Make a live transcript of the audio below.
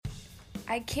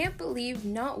I can't believe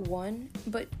not one,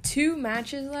 but 2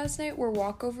 matches last night were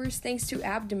walkovers thanks to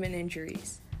abdomen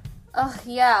injuries. Oh,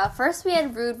 yeah. First we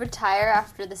had Ruud retire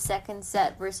after the second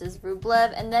set versus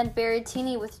Rublev, and then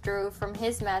Berrettini withdrew from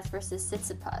his match versus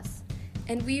Tsitsipas.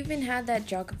 And we even had that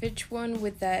Djokovic one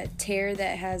with that tear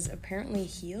that has apparently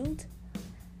healed.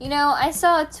 You know, I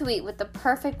saw a tweet with the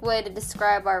perfect way to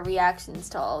describe our reactions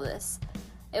to all this.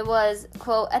 It was,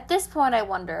 quote, "At this point I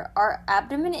wonder, are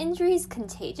abdomen injuries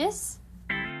contagious?"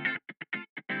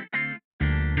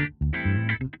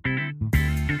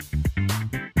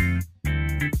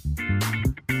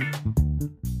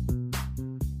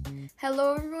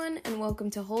 Hello everyone, and welcome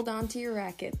to Hold On to Your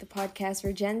Racket, the podcast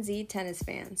for Gen Z tennis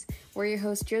fans. We're your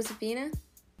hosts, Josephina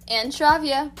and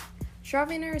Shravya.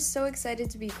 Shravya and I are so excited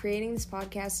to be creating this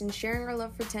podcast and sharing our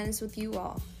love for tennis with you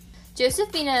all.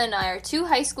 Josephina and I are 2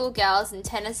 high school gals and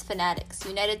tennis fanatics,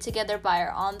 united together by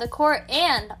our on-the-court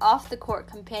and off-the-court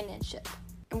companionship.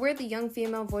 And we're the young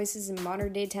female voices in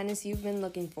modern-day tennis you've been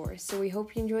looking for, so we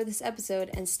hope you enjoy this episode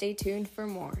and stay tuned for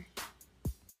more.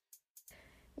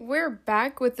 We're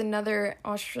back with another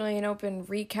Australian Open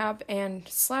recap and /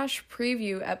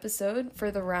 preview episode for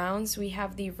the rounds. We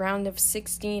have the round of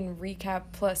 16 recap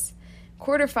plus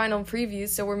quarterfinal previews,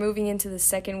 so we're moving into the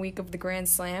second week of the Grand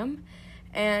Slam.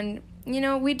 And, you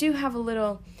know, we do have a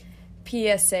little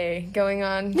PSA going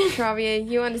on. Shravya,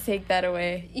 you want to take that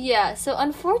away? Yeah, so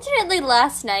unfortunately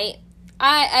last night,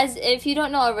 as if you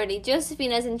don't know already,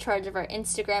 Josephina is in charge of our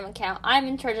Instagram account. I'm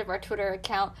in charge of our Twitter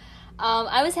account.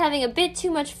 I was having a bit too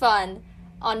much fun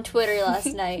on Twitter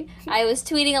last night. I was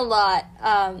tweeting a lot,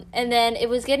 and then it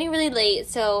was getting really late,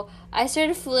 so I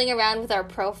started fooling around with our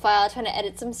profile, trying to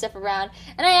edit some stuff around,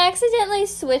 and I accidentally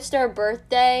switched our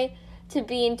birthday to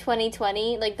be in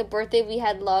 2020, like the birthday we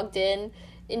had logged in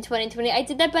 2020. I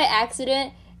did that by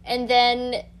accident, and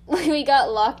then we got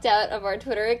locked out of our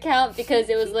Twitter account because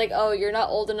it was like, oh, you're not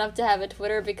old enough to have a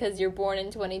Twitter because you're born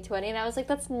in 2020, and I was like,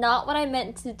 that's not what I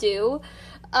meant to do.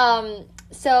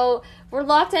 So we're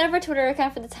locked out of our Twitter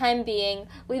account for the time being.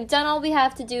 We've done all we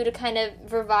have to do to kind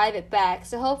of revive it back.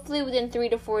 So hopefully within 3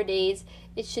 to 4 days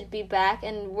it should be back,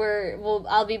 and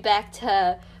I'll be back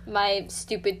to my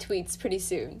stupid tweets pretty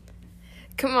soon.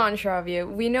 Come on, Shravya.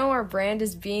 We know our brand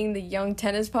is being the young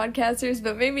tennis podcasters,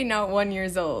 but maybe not 1 year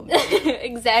old.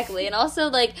 Exactly. And also,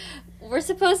 like, we're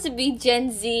supposed to be Gen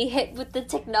Z, hit with the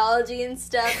technology and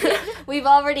stuff. We've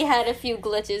already had a few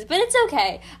glitches, but it's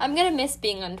okay. I'm going to miss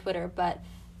being on Twitter, but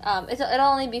it'll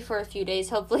only be for a few days,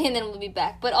 hopefully, and then we'll be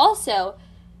back. But also,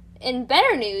 in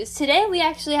better news, today we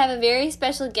actually have a very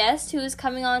special guest who is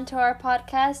coming on to our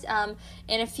podcast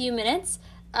in a few minutes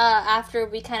after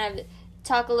we kind of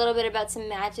talk a little bit about some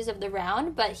matches of the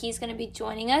round, but he's going to be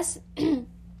joining us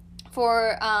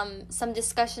for some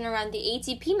discussion around the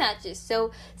ATP matches, so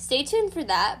stay tuned for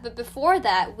that. But before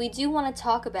that, we do want to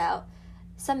talk about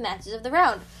some matches of the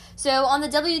round. So on the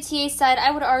WTA side,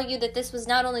 I would argue that this was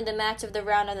not only the match of the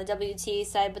round on the WTA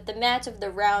side, but the match of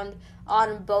the round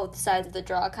on both sides of the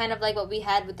draw, kind of like what we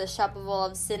had with the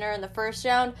Shapovalov-Sinner in the first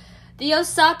round. The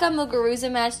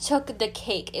Osaka-Muguruza match took the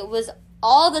cake. It was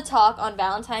all the talk on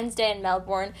Valentine's Day in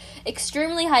Melbourne.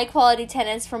 Extremely high-quality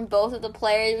tennis from both of the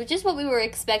players, which is what we were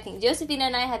expecting. Josephina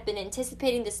and I have been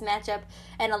anticipating this matchup,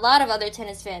 and a lot of other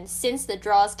tennis fans, since the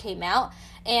draws came out,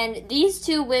 and these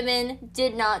 2 women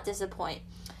did not disappoint.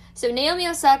 So Naomi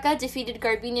Osaka defeated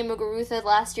Garbiñe Muguruza,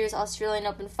 last year's Australian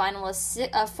Open finalist,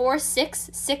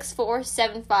 4-6,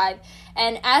 6-4, 7-5,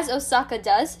 and as Osaka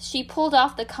does, she pulled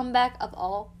off the comeback of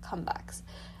all comebacks.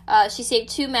 She saved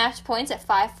 2 match points at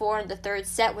 5-4 in the third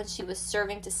set when she was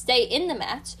serving to stay in the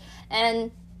match.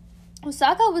 And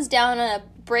Osaka was down on a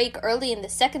break early in the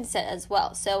second set as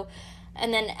well. So,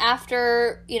 and then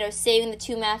after, saving the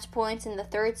 2 match points in the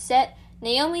third set,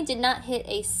 Naomi did not hit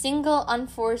a single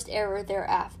unforced error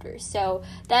thereafter. So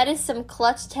that is some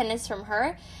clutch tennis from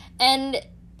her. And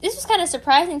this was kind of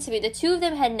surprising to me. The 2 of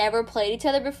them had never played each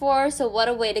other before, so what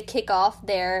a way to kick off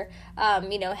their,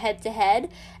 head-to-head.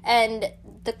 And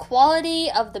the quality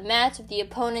of the match, of the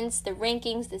opponents, the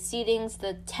rankings, the seedings,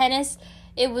 the tennis,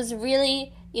 it was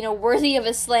really, worthy of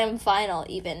a slam final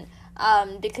even,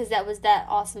 because that was that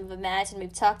awesome of a match, and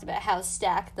we've talked about how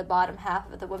stacked the bottom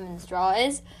half of the women's draw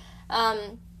is.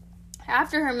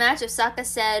 After her match, Osaka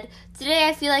said, "Today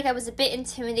I feel like I was a bit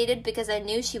intimidated because I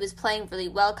knew she was playing really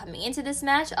well coming into this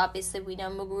match. Obviously, we know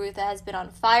Muguruza has been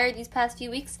on fire these past few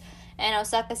weeks. And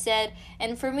Osaka said,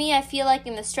 and for me, I feel like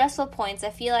in the stressful points, I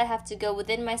feel I have to go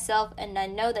within myself, and I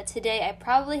know that today I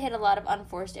probably hit a lot of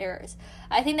unforced errors.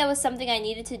 I think that was something I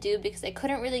needed to do because I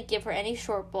couldn't really give her any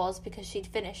short balls because she'd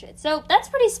finish it. So that's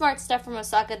pretty smart stuff from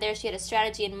Osaka there. She had a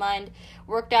strategy in mind,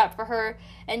 worked out for her,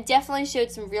 and definitely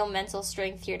showed some real mental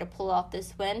strength here to pull off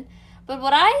this win. But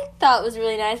what I thought was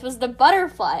really nice was the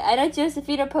butterfly. I know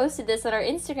Josefina posted this on our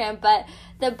Instagram, but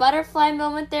the butterfly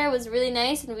moment there was really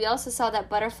nice, and we also saw that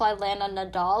butterfly land on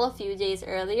Nadal a few days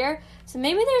earlier. So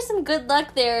maybe there's some good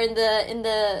luck there in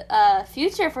the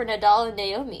future for Nadal and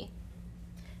Naomi.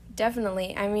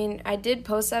 Definitely. I mean, I did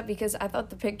post that because I thought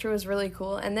the picture was really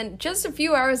cool. And then just a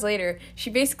few hours later, she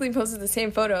basically posted the same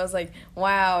photo. I was like,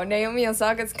 wow, Naomi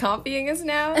Osaka's copying us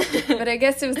now? But I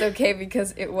guess it was okay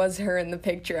because it was her in the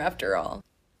picture after all.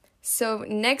 So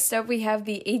next up, we have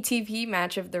the ATP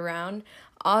match of the round.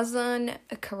 Ozan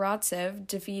Karatsev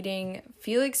defeating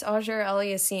Felix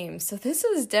Auger-Aliassime. So this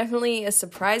is definitely a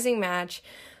surprising match.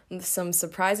 Some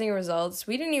surprising results.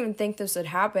 We didn't even think this would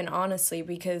happen, honestly,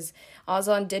 because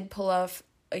Ozan did pull off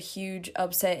a huge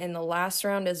upset in the last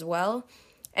round as well.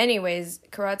 Anyways,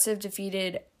 Karatsev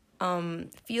defeated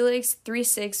Felix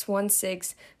 3-6,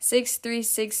 1-6, 6-3,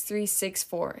 6-3,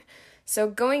 6-4. So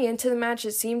going into the match,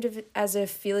 it seemed as if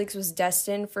Felix was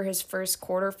destined for his first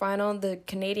quarterfinal. The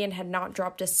Canadian had not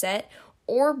dropped a set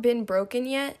or been broken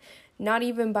yet, not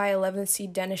even by 11th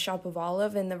seed Denis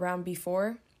Shapovalov in the round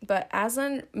before. But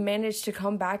Aslan managed to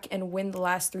come back and win the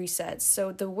last 3 sets.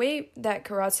 So the way that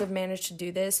Karatsev managed to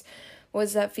do this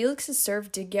was that Felix's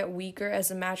serve did get weaker as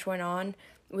the match went on,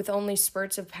 with only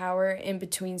spurts of power in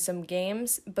between some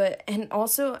games. And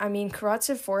also, I mean,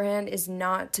 Karatsev forehand is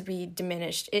not to be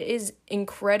diminished. It is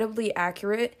incredibly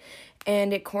accurate,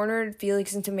 and it cornered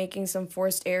Felix into making some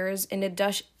forced errors in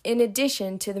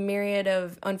addition to the myriad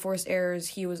of unforced errors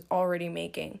he was already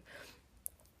making.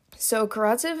 So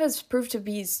Karatsev has proved to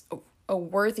be a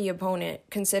worthy opponent,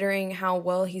 considering how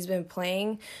well he's been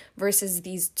playing versus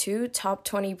these 2 top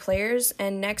 20 players.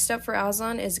 And next up for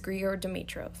Aslan is Grigor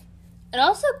Dimitrov. And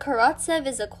also Karatsev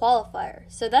is a qualifier,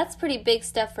 so that's pretty big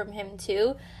stuff from him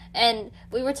too. And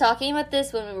we were talking about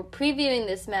this when we were previewing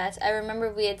this match. I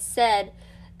remember we had said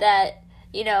that,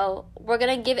 you know, we're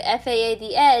going to give FAA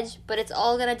the edge, but it's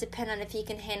all going to depend on if he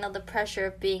can handle the pressure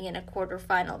of being in a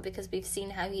quarterfinal, because we've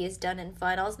seen how he has done in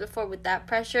finals before with that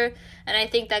pressure, and I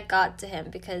think that got to him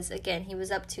because, again, he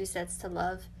was up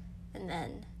 2-0 and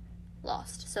then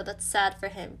lost. So that's sad for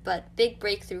him, but big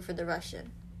breakthrough for the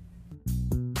Russian.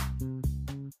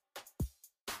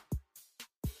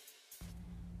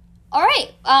 All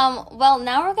right, well,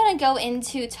 now we're going to go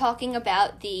into talking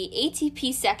about the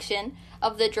ATP section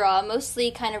of the draw,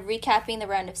 mostly kind of recapping the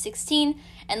round of 16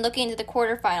 and looking into the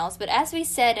quarterfinals. But as we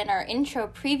said in our intro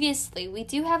previously, we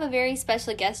do have a very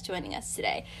special guest joining us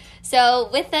today. So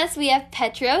with us, we have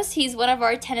Petros. He's one of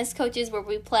our tennis coaches where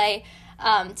we play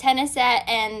tennis at,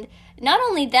 and not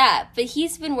only that, but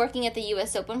he's been working at the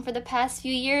U.S. Open for the past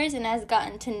few years and has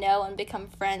gotten to know and become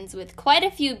friends with quite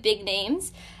a few big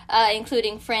names,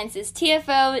 including Francis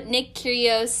Tiafoe, Nick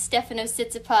Kyrgios, Stefanos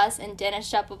Tsitsipas, and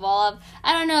Denis Shapovalov.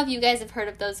 I don't know if you guys have heard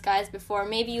of those guys before.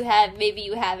 Maybe you have, maybe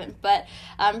you haven't, but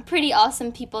pretty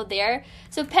awesome people there.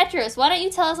 So Petros, why don't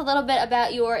you tell us a little bit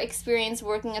about your experience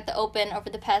working at the Open over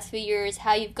the past few years,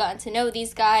 how you've gotten to know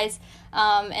these guys,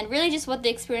 and really just what the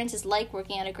experience is like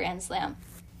working at a Grand Slam.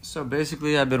 So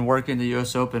basically, I've been working the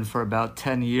U.S. Open for about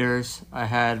 10 years. I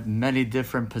had many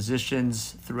different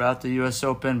positions throughout the U.S.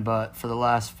 Open, but for the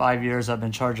last 5 years, I've been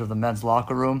in charge of the men's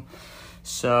locker room.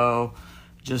 So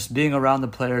just being around the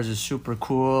players is super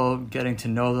cool. Getting to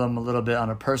know them a little bit on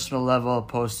a personal level,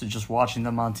 opposed to just watching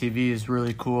them on TV, is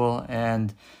really cool.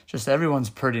 And just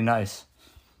everyone's pretty nice.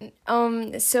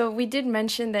 So we did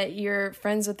mention that you're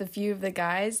friends with a few of the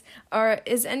guys.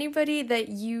 Is anybody that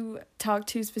you talk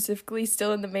to specifically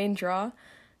still in the main draw?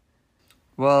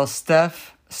 Well,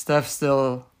 Steph's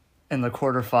still in the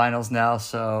quarterfinals now,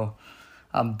 so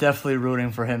I'm definitely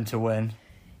rooting for him to win.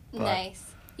 Nice.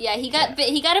 Yeah, he got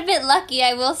a bit lucky,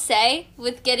 I will say,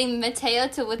 with getting Matteo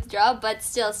to withdraw, but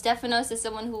still, Stefanos is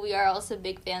someone who we are also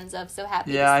big fans of, so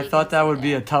happy to see I thought that would there.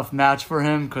 be a tough match for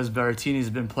him because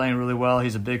Berrettini's been playing really well.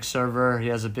 He's a big server. He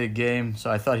has a big game, so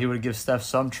I thought he would give Steph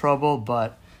some trouble,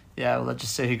 but yeah, let's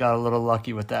just say he got a little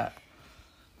lucky with that.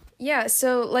 Yeah,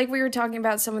 so like we were talking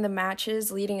about some of the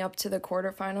matches leading up to the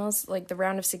quarterfinals, like the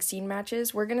round of 16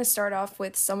 matches, we're going to start off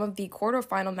with some of the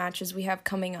quarterfinal matches we have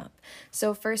coming up.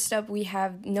 So first up, we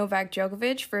have Novak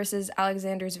Djokovic versus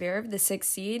Alexander Zverev, the 6th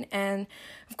seed. And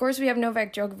of course, we have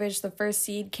Novak Djokovic, the 1st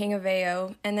seed, king of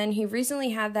AO. And then he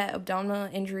recently had that abdominal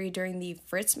injury during the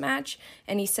Fritz match,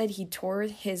 and he said he tore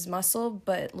his muscle,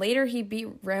 but later he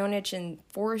beat Raonic in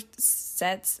 4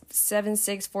 sets,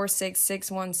 7-6, 4-6,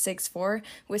 6-1, 6-4,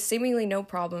 with seemingly no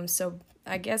problem, so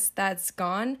I guess that's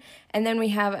gone. And then we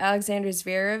have Alexander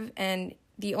Zverev, and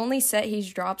the only set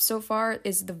he's dropped so far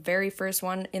is the very first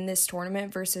one in this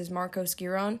tournament versus Marcos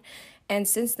Giron. And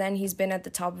since then, he's been at the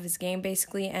top of his game,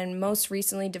 basically, and most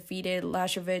recently defeated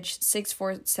Lashovic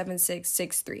 6-4, 7-6,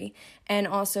 6-3. And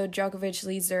also, Djokovic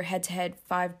leads their head-to-head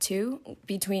 5-2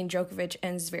 between Djokovic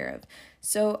and Zverev.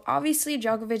 So, obviously,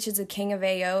 Djokovic is a king of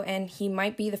AO, and he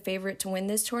might be the favorite to win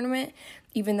this tournament,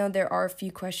 even though there are a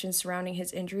few questions surrounding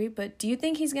his injury. But do you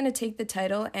think he's going to take the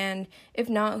title? And if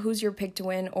not, who's your pick to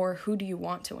win, or who do you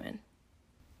want to win?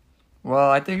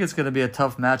 Well, I think it's going to be a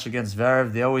tough match against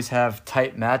Zverev. They always have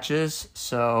tight matches,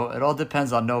 so it all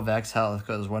depends on Novak's health,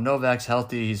 because when Novak's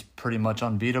healthy, he's pretty much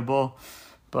unbeatable.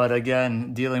 But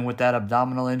again, dealing with that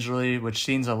abdominal injury, which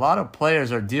seems a lot of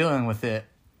players are dealing with it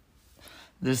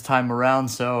this time around,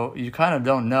 so you kind of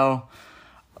don't know.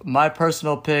 My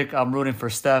personal pick, I'm rooting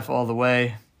for Steph all the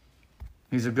way.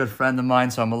 He's a good friend of mine,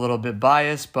 so I'm a little bit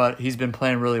biased, but he's been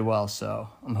playing really well, so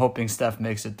I'm hoping Steph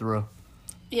makes it through.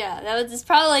 Yeah, that was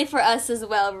probably for us as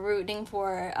well, rooting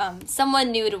for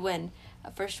someone new to win,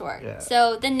 for sure. Yeah.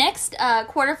 So the next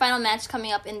quarterfinal match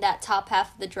coming up in that top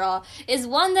half of the draw is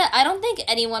one that I don't think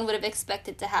anyone would have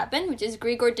expected to happen, which is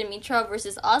Grigor Dimitrov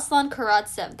versus Aslan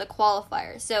Karatsev, the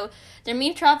qualifier. So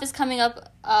Dimitrov is coming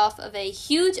up off of a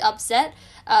huge upset,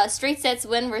 straight sets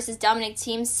win versus Dominic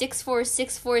Thiem 6-4,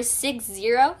 6-4,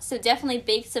 6-0. So definitely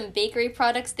baked some bakery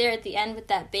products there at the end with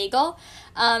that bagel.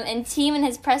 And Thiem in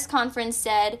his press conference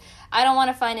said, "I don't want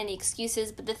to find any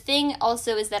excuses, but the thing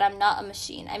also is that I'm not a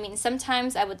machine. I mean,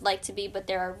 sometimes I would like to be, but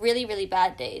there are really, really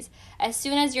bad days. As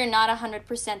soon as you're not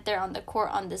 100% there on the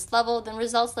court on this level, then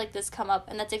results like this come up,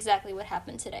 and that's exactly what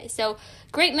happened today." So,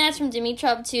 great match from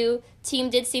Dimitrov too.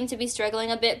 Thiem did seem to be struggling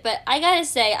a bit, but I gotta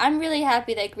say, I'm really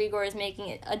happy that Grigor is making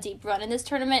it a deep run in this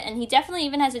tournament, and he definitely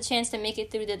even has a chance to make it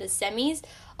through to the semis,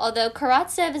 although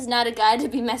Karatsev is not a guy to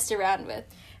be messed around with.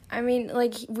 I mean,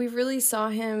 like, we really saw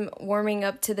him warming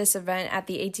up to this event at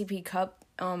the ATP Cup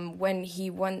when he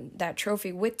won that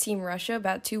trophy with Team Russia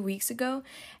about 2 weeks ago.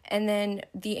 And then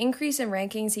the increase in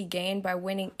rankings he gained by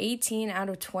winning 18 out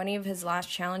of 20 of his last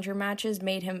challenger matches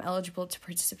made him eligible to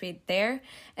participate there.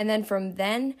 And then from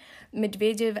then,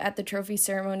 Medvedev at the trophy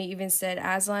ceremony even said,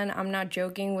 "Aslan, I'm not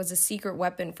joking, was a secret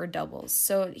weapon for doubles."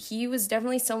 So he was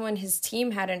definitely someone his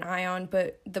team had an eye on,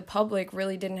 but the public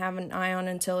really didn't have an eye on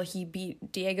until he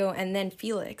beat Diego and then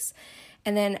Felix.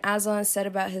 And then Aslan said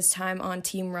about his time on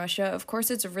Team Russia, of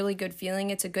course, it's a really good feeling.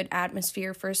 It's a good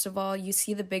atmosphere, first of all. You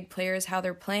see the big players, how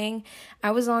they're playing. I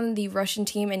was on the Russian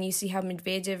team, and you see how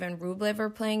Medvedev and Rublev are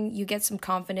playing. You get some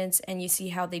confidence, and you see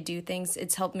how they do things.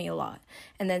 It's helped me a lot.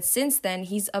 And then since then,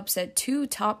 he's upset 2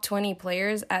 top 20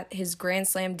 players at his Grand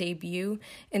Slam debut.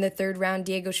 In the third round,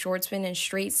 Diego Schwartzman in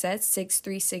straight sets,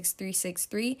 6-3, 6-3,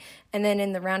 6-3. And then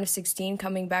in the round of 16,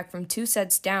 coming back from 2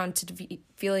 sets down to defeat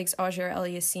Felix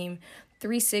Auger-Aliassime,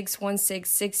 3-6, 1-6,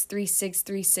 6-3,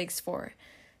 6-3, 6-4.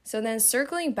 So then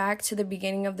circling back to the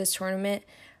beginning of this tournament,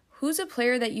 who's a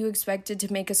player that you expected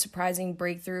to make a surprising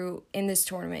breakthrough in this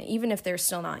tournament, even if they're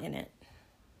still not in it?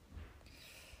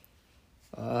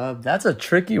 That's a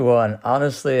tricky one.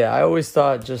 Honestly, I always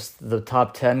thought just the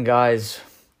top 10 guys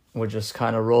would just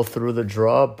kind of roll through the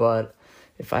draw, but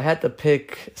if I had to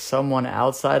pick someone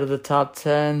outside of the top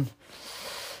 10,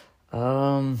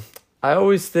 I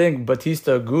always think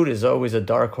Batista Agut is always a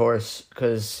dark horse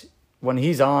because when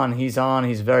he's on, he's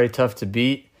very tough to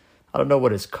beat. I don't know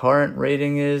what his current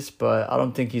rating is, but I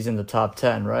don't think he's in the top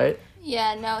 10, right?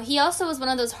 Yeah, no. He also was one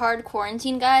of those hard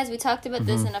quarantine guys. We talked about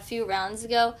this in a few rounds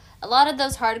ago. A lot of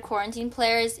those hard quarantine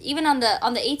players, even on the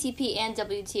ATP and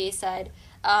WTA side,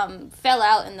 fell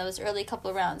out in those early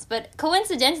couple of rounds. But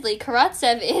coincidentally,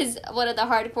 Karatsev is one of the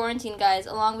hard quarantine guys,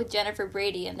 along with Jennifer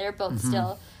Brady, and they're both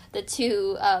still the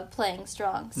two playing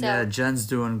strong. So, yeah, Jen's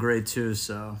doing great too,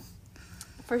 so.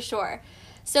 For sure.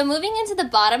 So moving into the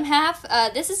bottom half,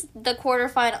 this is the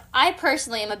quarterfinal. I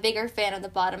personally am a bigger fan of the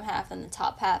bottom half than the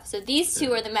top half. So these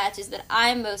two are the matches that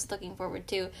I'm most looking forward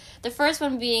to. The first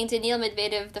one being Daniil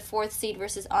Medvedev, the 4th seed,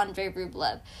 versus Andrei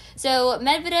Rublev. So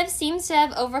Medvedev seems to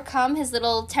have overcome his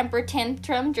little temper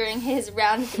tantrum during his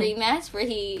round 3 match where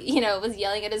he, was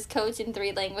yelling at his coach in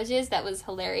 3 languages. That was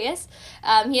hilarious.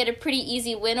 He had a pretty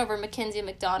easy win over Mackenzie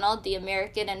McDonald, the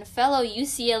American, and fellow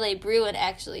UCLA Bruin,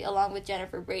 actually, along with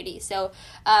Jennifer Brady. So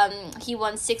he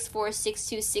won 6-4,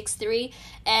 6-2, 6-3.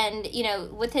 And,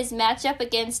 with his matchup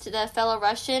against the fellow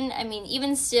Russian, I mean,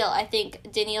 even still, I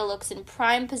think Daniil looks in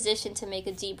prime position to make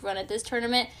a deep run at this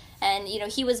tournament. And,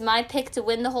 he was my pick to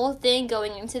win the whole thing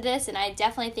going into this, and I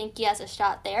definitely think he has a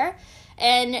shot there.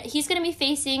 And he's going to be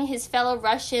facing his fellow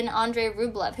Russian, Andrei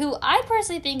Rublev, who I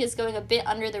personally think is going a bit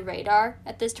under the radar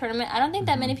at this tournament. I don't think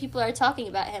that many people are talking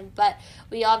about him, but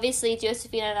we obviously,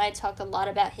 Josephina and I talked a lot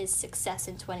about his success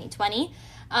in 2020.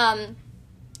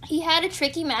 He had a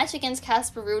tricky match against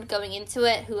Casper Ruud going into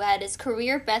it, who had his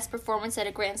career best performance at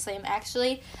a Grand Slam,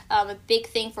 actually. A big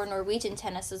thing for Norwegian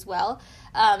tennis as well.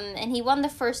 And he won the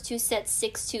first 2 sets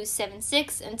 6-2,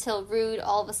 7-6 until Ruud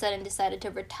all of a sudden decided to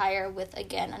retire with,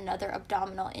 again, another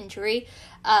abdominal injury.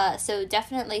 So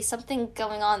definitely something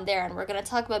going on there, and we're going to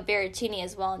talk about Berrettini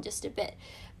as well in just a bit.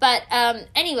 But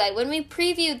anyway, when we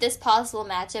previewed this possible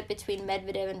matchup between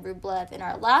Medvedev and Rublev in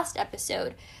our last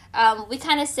episode, we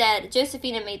kind of said,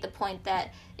 Josephina made the point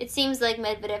that it seems like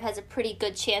Medvedev has a pretty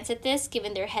good chance at this,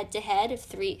 given their head-to-head of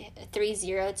 3-0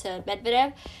 to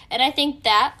Medvedev. And I think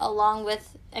that, along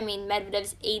with,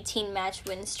 Medvedev's 18-match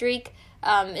win streak,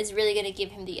 is really going to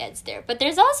give him the edge there. But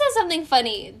there's also something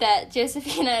funny that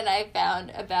Josephina and I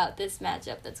found about this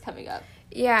matchup that's coming up.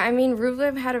 Yeah,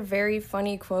 Rublev had a very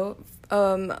funny quote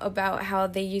about how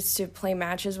they used to play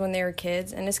matches when they were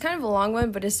kids, and it's kind of a long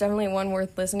one, but it's definitely one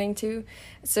worth listening to.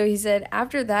 So he said,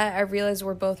 "After that, I realized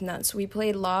we're both nuts. We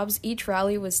played lobs. Each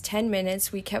rally was 10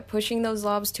 minutes. We kept pushing those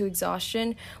lobs to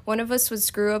exhaustion. One of us would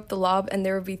screw up the lob, and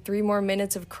there would be 3 more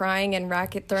minutes of crying and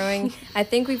racket throwing. I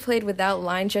think we played without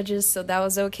line judges, so that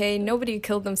was okay. Nobody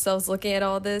killed themselves looking at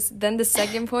all this. Then the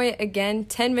second point, again,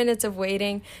 10 minutes of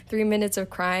waiting, 3 minutes of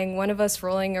crying, one of us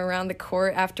rolling around the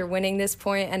court after winning this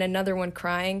point, and another one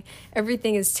crying.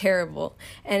 Everything is terrible."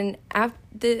 And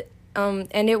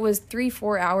and it was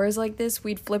 3-4 hours like this.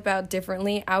 We'd flip out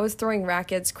differently. I was throwing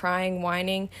rackets, crying,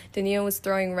 whining. Daniil was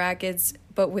throwing rackets,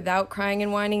 but without crying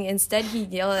and whining. Instead,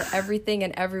 he'd yell at everything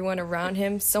and everyone around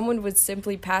him. Someone would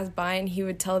simply pass by and he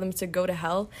would tell them to go to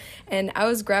hell. And I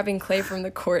was grabbing clay from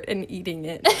the court and eating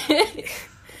it.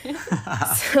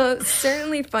 So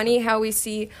certainly funny how we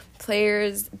see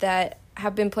players that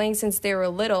have been playing since they were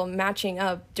little matching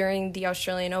up during the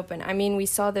Australian Open. We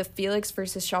saw the Felix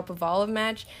versus Shapovalov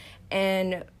match,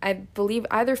 and I believe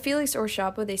either Felix or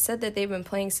Shapo, they said that they've been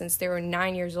playing since they were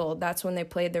 9 years old. That's when they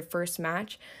played their first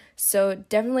match. So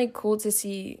definitely cool to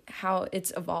see how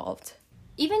it's evolved.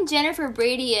 Even Jennifer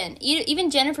Brady and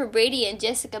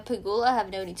Jessica Pegula have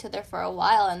known each other for a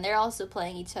while, and they're also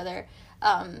playing each other.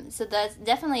 So that's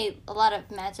definitely a lot of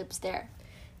matchups there.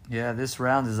 Yeah, this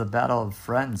round is a battle of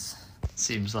friends,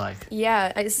 seems like.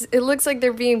 Yeah, it looks like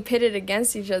they're being pitted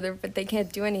against each other, but they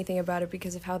can't do anything about it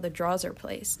because of how the draws are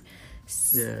placed.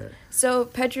 Yeah. So,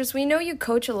 Petrus, we know you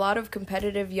coach a lot of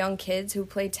competitive young kids who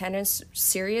play tennis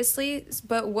seriously,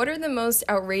 but what are the most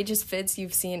outrageous fits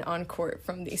you've seen on court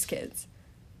from these kids?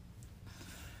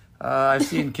 I've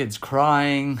seen kids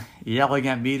crying, yelling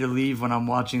at me to leave when I'm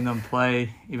watching them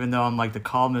play, even though I'm like the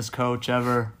calmest coach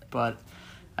ever. But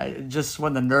just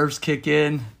when the nerves kick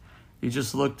in, you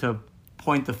just look to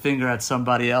point the finger at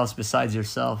somebody else besides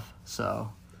yourself.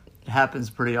 So it happens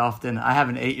pretty often. I have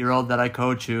an 8-year-old that I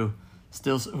coach who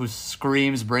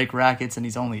screams, break rackets, and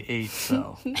he's only 8.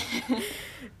 So,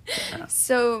 yeah.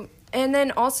 So, and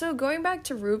then also going back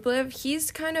to Rublev, he's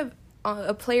kind of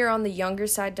a player on the younger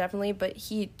side, definitely, but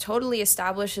he totally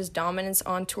established his dominance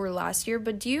on tour last year.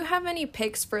 But do you have any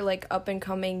picks for like up and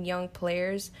coming young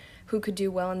players who could do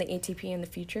well in the ATP in the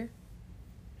future?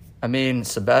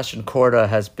 Sebastian Korda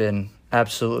has been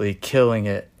absolutely killing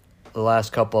it the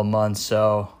last couple of months,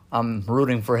 so I'm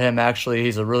rooting for him. Actually,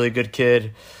 he's a really good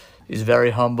kid. He's very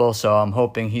humble, so I'm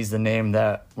hoping he's the name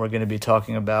that we're going to be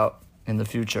talking about in the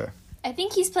future. I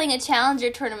think he's playing a challenger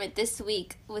tournament this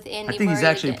week with Andy I think Murray. He's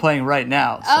actually playing right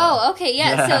now. So. Oh, okay,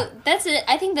 yeah. So that's it.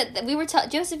 I think that we were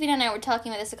Josephina and I were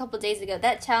talking about this a couple of days ago.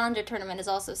 That challenger tournament is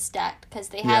also stacked because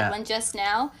they had one just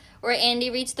now where Andy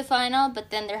reached the final,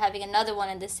 but then they're having another one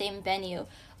in the same venue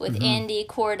with Andy,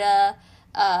 Korda.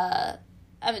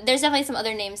 There's definitely some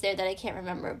other names there that I can't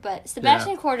remember, but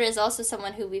Sebastian Korda is also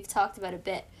someone who we've talked about a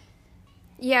bit.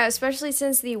 Yeah, especially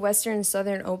since the Western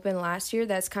Southern Open last year,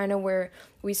 that's kind of where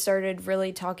we started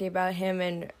really talking about him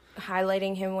and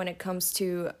highlighting him when it comes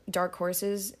to dark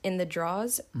horses in the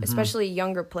draws, especially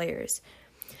younger players.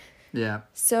 Yeah.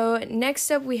 So next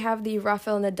up, we have the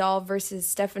Rafael Nadal versus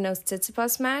Stefanos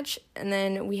Tsitsipas match. And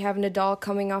then we have Nadal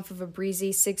coming off of a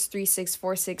breezy 6-3, 6-4,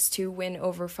 6-2 win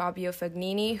over Fabio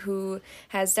Fognini, who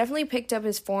has definitely picked up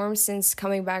his form since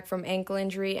coming back from ankle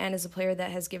injury and is a player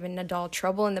that has given Nadal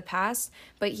trouble in the past.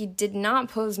 But he did not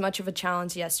pose much of a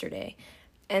challenge yesterday.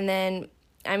 And then,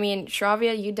 I mean,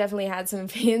 Shravya, you definitely had some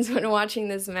opinions when watching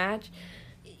this match.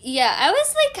 Yeah, I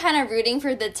was kind of rooting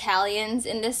for the Italians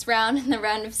in this round, in the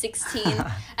round of 16.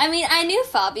 I mean, I knew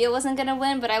Fabio wasn't going to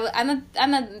win, but I'm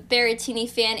a Berrettini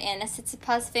fan and a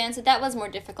Tsitsipas fan, so that was more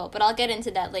difficult. But I'll get into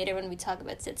that later when we talk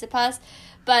about Tsitsipas.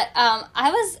 But I'm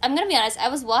going to be honest, I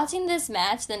was watching this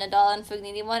match, the Nadal and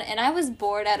Fognini one, and I was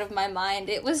bored out of my mind.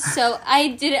 It was so,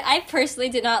 I personally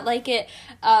did not like it.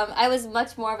 I was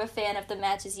much more of a fan of the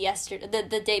matches yesterday,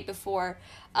 the day before.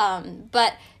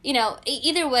 But,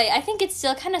 either way, I think it's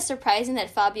still kind of surprising that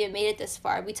Fabio made it this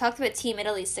far. We talked about Team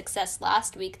Italy's success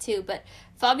last week, too, but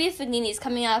Fabio Fognini is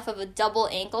coming off of a double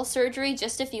ankle surgery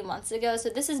just a few months ago, so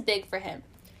this is big for him.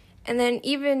 And then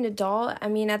even Nadal, I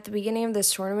mean, at the beginning of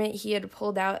this tournament, he had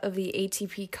pulled out of the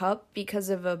ATP Cup because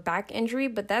of a back injury,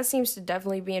 but that seems to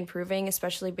definitely be improving,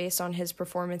 especially based on his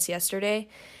performance yesterday.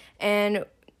 And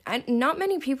not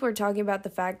many people are talking about the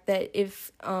fact that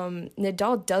if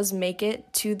Nadal does make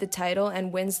it to the title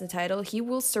and wins the title, he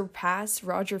will surpass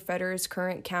Roger Federer's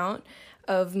current count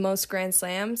of most Grand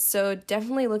Slams. So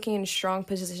definitely looking in a strong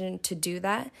position to do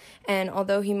that. And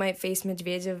although he might face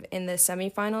Medvedev in the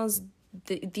semifinals,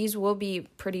 these will be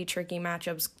pretty tricky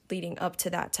matchups leading up to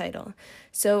that title.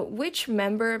 So which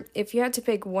member, if you had to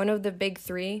pick one of the big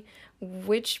three,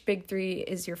 which big three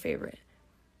is your favorite?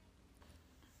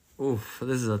 Oof,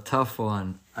 this is a tough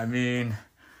one. I mean,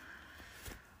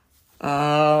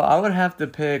 I would have to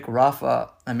pick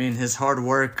Rafa. I mean, his hard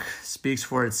work speaks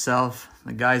for itself.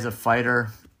 The guy's a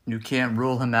fighter. You can't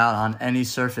rule him out on any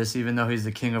surface, even though he's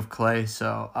the king of clay.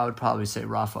 So I would probably say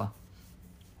Rafa.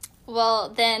 Well,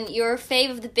 then your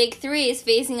fave of the big three is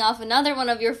facing off another one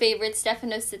of your favorites,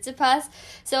 Stefanos Tsitsipas.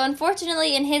 So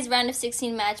unfortunately, in his round of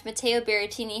 16 match, Matteo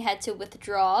Berrettini had to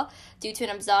withdraw due to an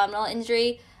abdominal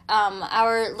injury.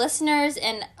 Our listeners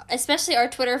and especially our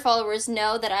Twitter followers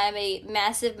know that I'm a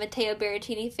massive Matteo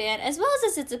Berrettini fan as well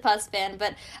as a Tsitsipas fan,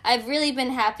 but I've really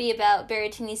been happy about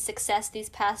Berrettini's success these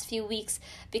past few weeks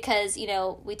because,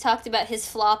 we talked about his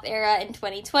flop era in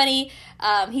 2020.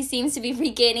 He seems to be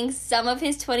regaining some of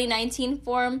his 2019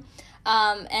 form.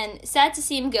 And sad to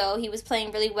see him go. He was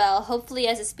playing really well, hopefully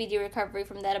as a speedy recovery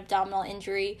from that abdominal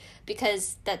injury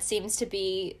because that seems to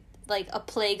be like a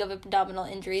plague of abdominal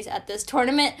injuries at this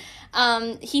tournament.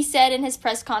 He said in his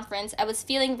press conference, I was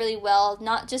feeling really well,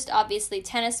 not just obviously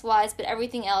tennis-wise, but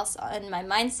everything else in my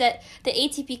mindset. The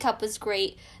ATP Cup was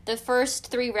great. The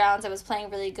first 3 rounds I was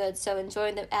playing really good, so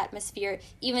enjoying the atmosphere,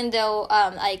 even though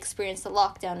I experienced the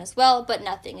lockdown as well, but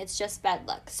nothing. It's just bad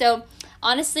luck. So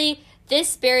honestly,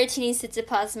 this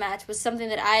Berrettini-Tsitsipas match was something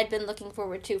that I had been looking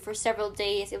forward to for several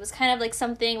days. It was kind of like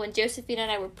something when Josephina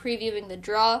and I were previewing the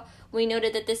draw, we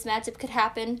noted that this matchup could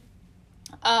happen.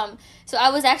 So I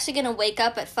was actually going to wake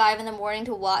up at 5 in the morning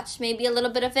to watch maybe a little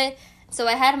bit of it. So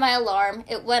I had my alarm.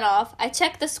 It went off. I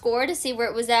checked the score to see where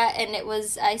it was at, and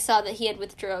I saw that he had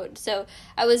withdrawn. So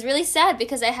I was really sad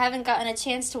because I haven't gotten a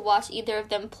chance to watch either of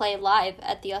them play live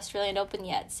at the Australian Open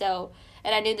yet.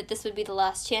 And I knew that this would be the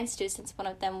last chance to since one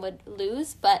of them would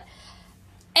lose. But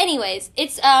anyways,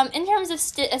 it's in terms of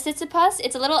Tsitsipas,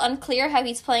 it's a little unclear how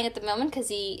he's playing at the moment because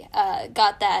he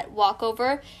got that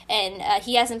walkover and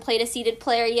he hasn't played a seeded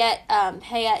player yet.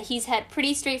 He's had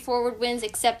pretty straightforward wins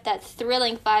except that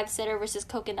thrilling 5-setter versus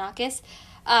Kokkinakis.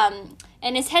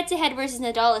 And his head-to-head versus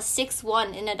Nadal is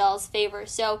 6-1 in Nadal's favor.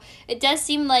 So it does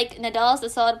seem like Nadal is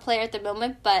the solid player at the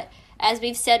moment, but as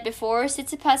we've said before,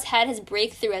 Tsitsipas had his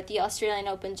breakthrough at the Australian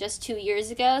Open just 2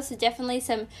 years ago, so definitely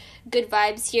some good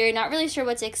vibes here. Not really sure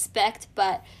what to expect,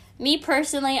 but me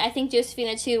personally, I think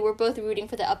Josephina too, we're both rooting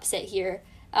for the upset here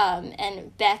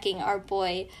and backing our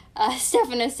boy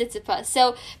Stefanos Tsitsipas.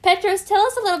 So, Petros, tell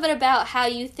us a little bit about how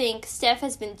you think Steph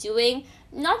has been doing,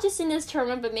 not just in this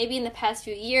tournament, but maybe in the past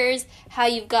few years, how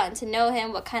you've gotten to know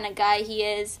him, what kind of guy he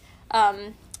is.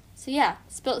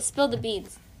 Spill the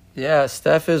beans. Yeah,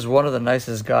 Steph is one of the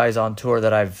nicest guys on tour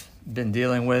that I've been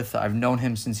dealing with. I've known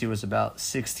him since he was about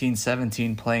 16,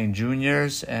 17 playing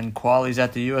juniors and qualies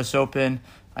at the U.S. Open.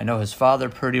 I know his father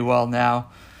pretty well now.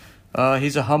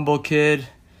 He's a humble kid,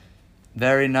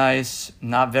 very nice,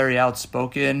 not very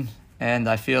outspoken, and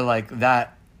I feel like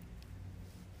that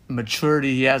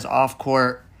maturity he has off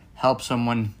court helps him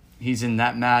when he's in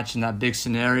that match, in that big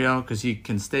scenario, because he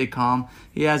can stay calm.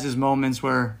 He has his moments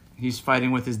where he's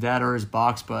fighting with his dad or his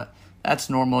box, but that's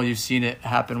normal. You've seen it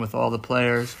happen with all the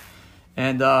players.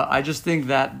 And I just think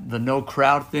that the no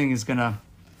crowd thing is going to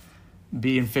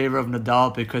be in favor of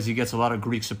Nadal because he gets a lot of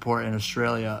Greek support in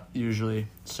Australia usually.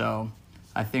 So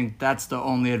I think that's the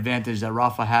only advantage that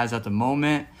Rafa has at the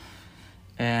moment.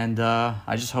 And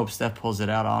I just hope Steph pulls it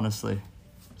out, honestly.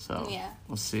 So yeah,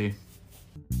 we'll see.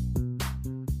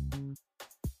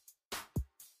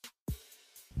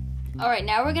 All right,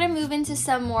 now we're going to move into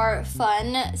some more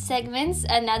fun segments.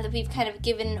 And now that we've kind of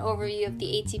given an overview of the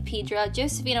ATP draw,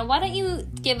 Josefina, why don't you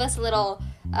give us a little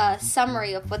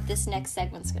summary of what this next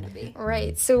segment's going to be?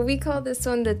 Right, so we call this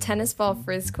one the Tennis Ball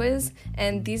Frizz Quiz,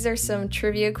 and these are some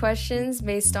trivia questions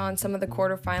based on some of the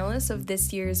quarterfinalists of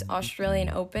this year's Australian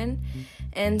Open.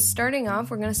 And starting off,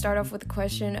 we're going to start off with a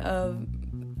question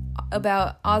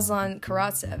about Aslan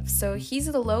Karatsev. So he's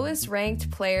the lowest ranked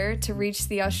player to reach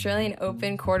the Australian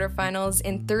Open quarterfinals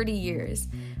in 30 years.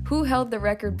 Who held the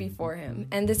record before him?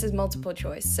 And this is multiple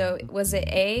choice. So was it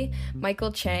A,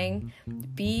 Michael Chang,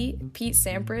 B, Pete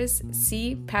Sampras,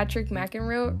 C, Patrick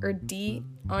McEnroe, or D,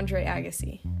 Andre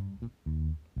Agassi?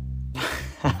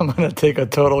 I'm going to take a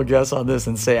total guess on this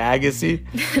and say Agassi.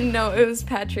 No, it was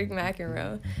Patrick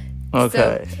McEnroe.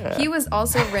 Okay. So he was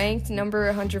also ranked number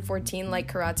 114 like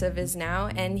Karatsev is now,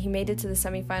 and he made it to the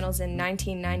semifinals in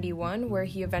 1991 where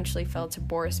he eventually fell to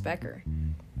Boris Becker.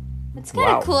 It's kind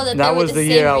of cool that that was the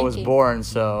year I was born,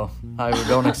 so I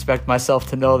don't expect myself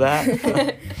to know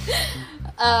that.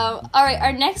 All right,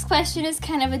 our next question is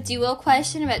kind of a duo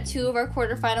question about two of our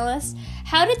quarterfinalists.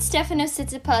 How did Stefanos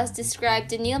Tsitsipas describe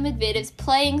Daniil Medvedev's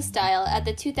playing style at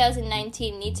the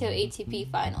 2019 Nitto ATP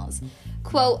Finals?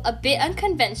 Quote, a bit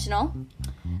unconventional,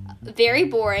 very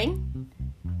boring,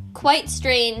 quite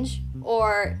strange,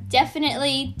 or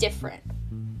definitely different?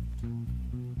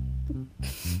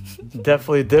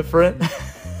 Definitely different.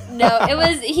 No, it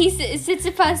was,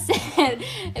 Tsitsipas said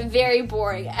very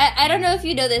boring. I don't know if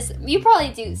you know this. You probably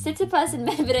do. Tsitsipas and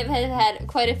Medvedev have had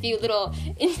quite a few little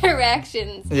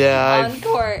interactions on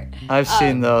court. I've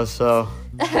seen those, so...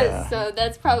 Yeah. So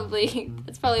that's probably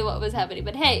what was happening.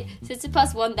 But hey,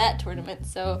 Tsitsipas won that tournament,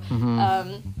 so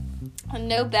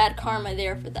no bad karma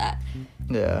there for that.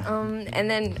 Yeah.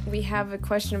 And then we have a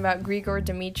question about Grigor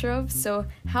Dimitrov. So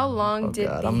how long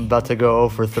I'm about to go 0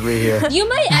 for 3 here. You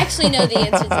might actually know the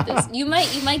answer to this. You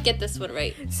might get this one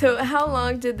right. So how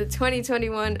long did the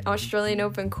 2021 Australian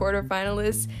Open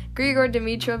quarterfinalist Grigor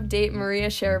Dimitrov date Maria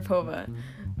Sharapova?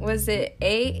 Was it A,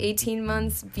 18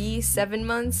 months, B, 7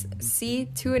 months, C,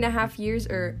 2.5 years,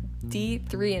 or D,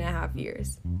 3.5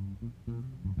 years?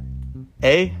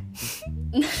 A?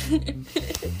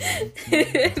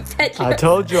 I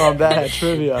told you I'm bad at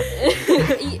trivia.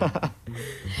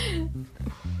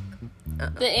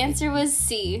 The answer was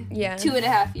C. Yeah.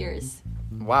 2.5 years.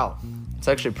 Wow. It's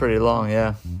actually pretty long,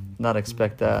 yeah. Not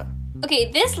expect that.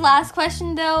 Okay, this last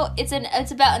question, though, it's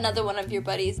about another one of your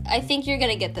buddies. I think you're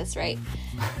going to get this right.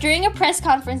 During a press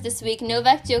conference this week,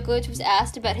 Novak Djokovic was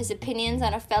asked about his opinions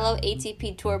on a fellow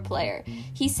ATP Tour player.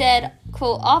 He said,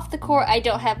 quote, off the court, I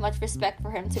don't have much respect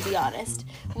for him, to be honest.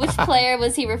 Which player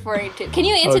was he referring to? Can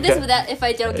you answer this without if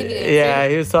I don't give you the answer? Yeah,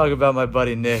 he was talking about my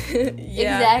buddy Nick. Yeah.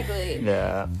 Exactly.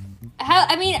 Yeah.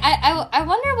 I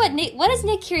wonder what is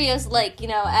Nick Kyrgios like,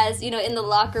 as, in the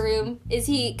locker room? Is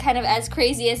he kind of as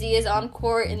crazy as he is on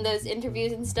court in those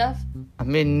interviews and stuff? I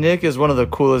mean, Nick is one of the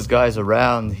coolest guys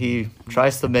around. He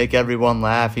tries to make everyone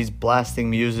laugh. He's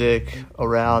blasting music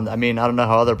around. I mean, I don't know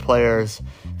how other players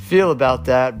feel about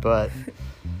that, but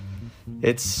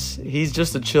he's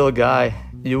just a chill guy.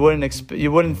 You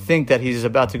wouldn't think that he's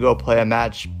about to go play a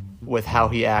match with how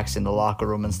he acts in the locker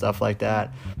room and stuff like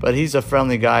that. But he's a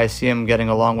friendly guy. I see him getting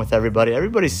along with everybody.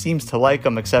 Everybody seems to like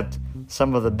him except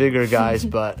some of the bigger guys,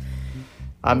 but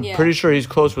I'm pretty sure he's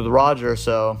close with Roger,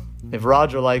 so if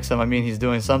Roger likes him, I mean, he's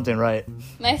doing something right.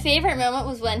 My favorite moment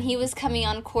was when he was coming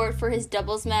on court for his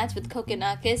doubles match with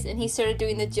Kokkinakis, and he started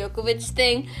doing the Djokovic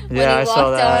thing when he walked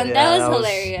saw that. on. Yeah, that was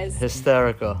hilarious.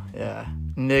 Hysterical, yeah.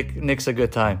 Nick's a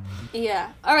good time.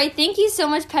 Yeah. All right, thank you so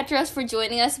much, Petros, for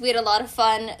joining us. We had a lot of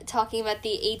fun talking about the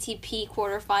ATP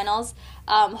quarterfinals.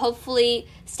 Hopefully,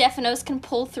 Stefanos can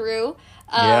pull through,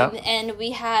 and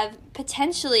we have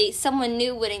potentially someone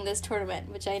new winning this tournament,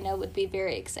 which I know would be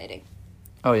very exciting.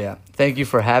 Oh, yeah. Thank you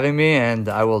for having me, and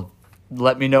I will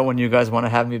let me know when you guys want to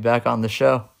have me back on the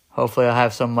show. Hopefully, I'll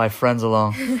have some of my friends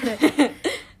along.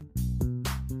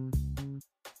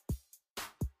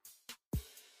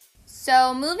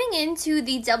 So moving into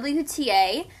the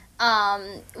WTA,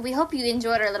 We hope you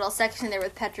enjoyed our little section there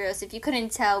with Petros. If you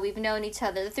couldn't tell, we've known each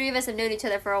other. The three of us have known each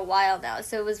other for a while now,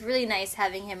 so it was really nice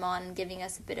having him on and giving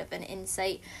us a bit of an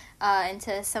insight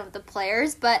into some of the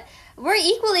players. But we're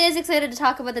equally as excited to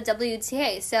talk about the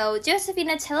WTA. So,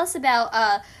 Josephina, tell us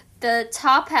about the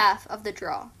top half of the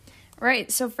draw.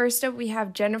 Right, so first up we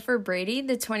have Jennifer Brady,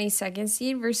 the 22nd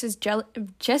seed, versus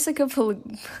Jessica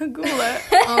Pegula.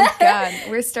 Oh, God,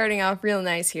 we're starting off real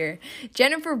nice here.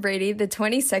 Jennifer Brady, the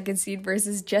 22nd seed,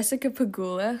 versus Jessica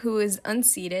Pegula, who is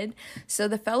unseeded. So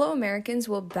the fellow Americans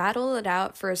will battle it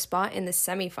out for a spot in the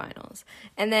semifinals.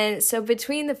 And then, so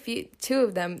between the two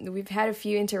of them, we've had a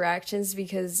few interactions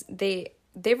because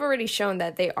they've already shown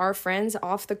that they are friends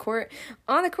off the court,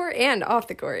 on the court, and off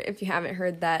the court, if you haven't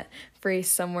heard that phrase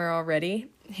somewhere already.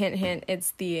 Hint, hint,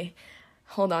 it's the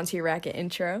hold on to your racket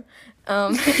intro.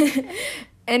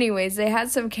 Anyways, they had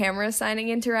some camera signing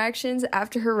interactions.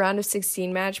 After her round of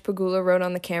 16 match, Pegula wrote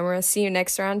on the camera, "See you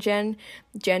next round,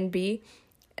 Gen B."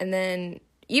 And then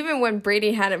even when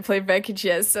Brady hadn't played Beckett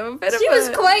yet, so she was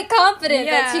quite confident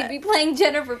that she'd be playing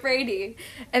Jennifer Brady.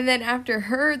 And then after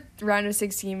her round of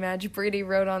 16 match, Brady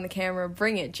wrote on the camera,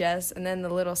 "Bring it, Jess," and then the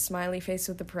little smiley face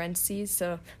with the parentheses.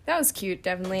 So that was cute,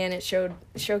 definitely, and it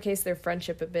showcased their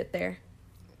friendship a bit there.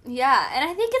 Yeah, and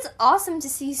I think it's awesome to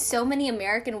see so many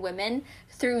American women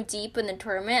through deep in the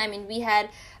tournament. I mean, we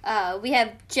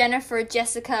have Jennifer,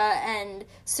 Jessica, and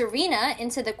Serena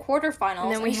into the quarterfinals,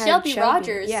 and then we had Shelby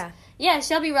Rogers. Yeah,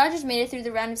 Shelby Rogers made it through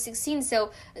the round of 16.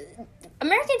 So,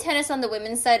 American tennis on the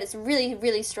women's side is really,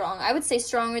 really strong. I would say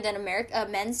stronger than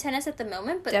men's tennis at the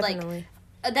moment, but definitely.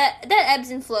 That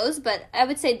ebbs and flows. But I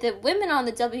would say the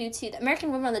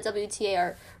American women on the WTA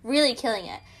are really killing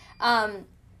it.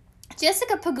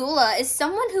 Jessica Pegula is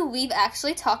someone who we've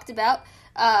actually talked about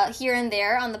here and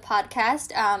there on the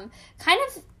podcast. Kind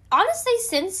of honestly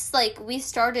since we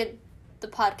started the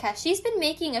podcast, she's been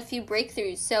making a few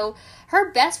breakthroughs. So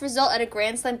her best result at a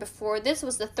Grand Slam before this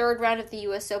was the third round of the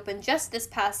U.S. Open just this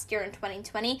past year in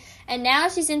 2020, and now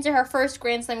she's into her first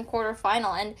Grand Slam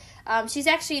quarterfinal, and she's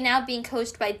actually now being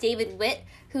coached by David Witt,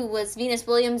 who was Venus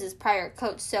Williams' prior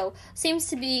coach. So seems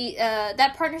to be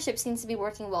that partnership seems to be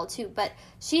working well too. But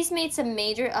she's made some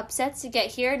major upsets to get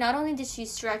here. Not only did she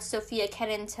stretch Sophia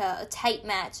Kenin to a tight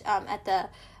match at the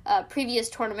previous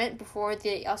tournament before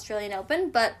the Australian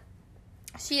Open, but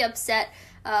she upset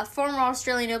former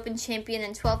Australian Open champion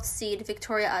and 12th seed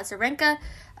Victoria Azarenka,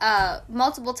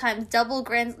 multiple times doubles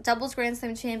Grand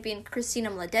Slam champion Kristina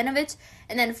Mladenovic,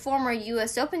 and then former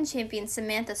U.S. Open champion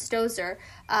Samantha Stosur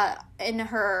in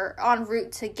her en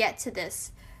route to get to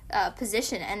this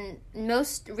position. And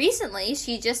most recently,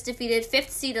 she just defeated 5th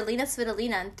seed Alina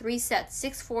Svitolina in 3 sets,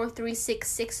 6-4, 3-6,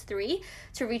 6-3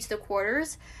 to reach the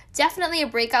quarters. Definitely a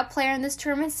breakout player in this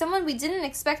tournament, someone we didn't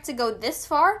expect to go this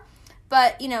far.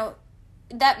 But,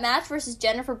 that match versus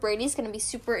Jennifer Brady is going to be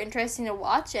super interesting to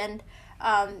watch, and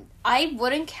I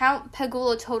wouldn't count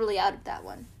Pegula totally out of that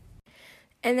one.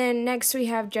 And then next we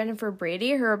have Jennifer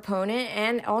Brady, her opponent,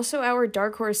 and also our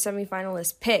dark horse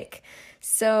semifinalist pick.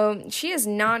 So she has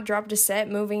not dropped a set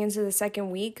moving into the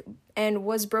second week and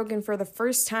was broken for the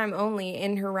first time only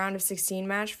in her round of 16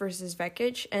 match versus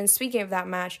Vekic. And speaking of that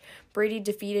match, Brady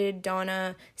defeated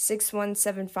Donna 6-1,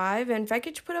 7-5, and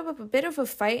Vekic put up a bit of a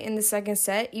fight in the second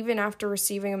set, even after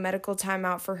receiving a medical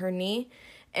timeout for her knee.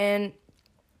 And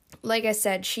like I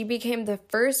said, she became the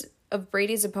first of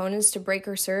Brady's opponents to break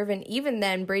her serve, and even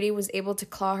then, Brady was able to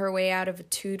claw her way out of a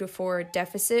 2-4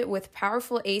 deficit with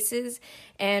powerful aces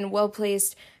and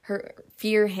well-placed her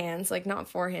fear hands,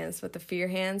 not forehands, but the fear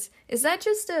hands. Is that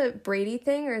just a Brady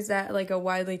thing, or is that a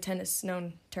widely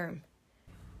tennis-known term?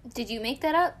 Did you make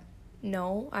that up?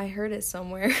 No, I heard it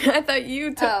somewhere. I thought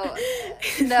you took... Oh,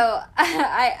 no,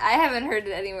 I haven't heard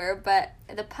it anywhere, but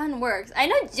the pun works. I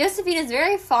know Josephine is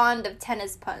very fond of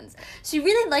tennis puns. She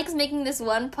really likes making this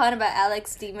one pun about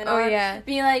Alex de Minaur. Oh, yeah.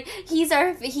 Being like, he's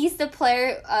the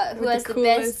player who has the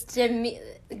best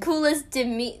coolest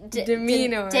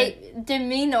demeanor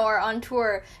on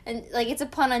tour. And, it's a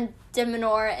pun on de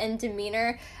Minaur and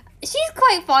demeanor. She's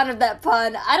quite fond of that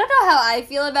pun. I don't know how I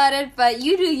feel about it, but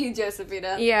you do you,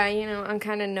 Josephina. Yeah, I'm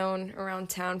kind of known around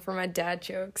town for my dad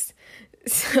jokes.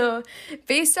 So,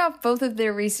 based off both of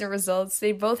their recent results,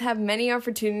 they both have many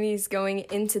opportunities going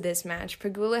into this match.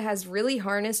 Pegula has really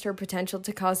harnessed her potential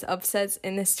to cause upsets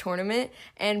in this tournament,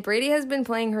 and Brady has been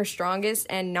playing her strongest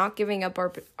and not giving up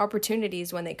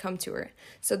opportunities when they come to her.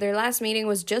 So their last meeting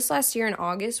was just last year in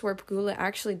August, where Pegula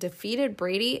actually defeated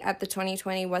Brady at the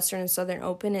 2020 Western and Southern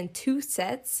Open in 2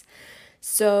 sets.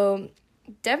 So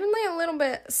definitely a little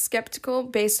bit skeptical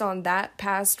based on that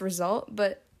past result,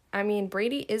 but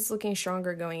Brady is looking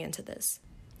stronger going into this.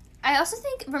 I also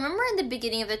think, remember in the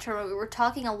beginning of the tournament, we were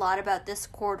talking a lot about this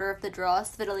quarter of the draw,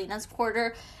 Svitolina's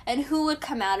quarter, and who would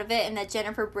come out of it, and that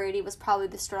Jennifer Brady was probably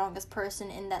the strongest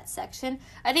person in that section.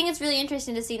 I think it's really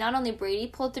interesting to see not only Brady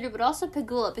pulled through, but also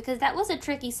Pegula, because that was a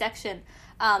tricky section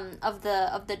of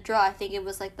the draw. I think it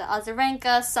was like the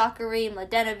Azarenka, Sakari,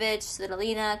 Mladenovic,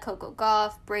 Svitolina, Coco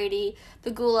Gauff, Brady,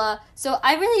 Pegula. So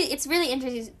it's really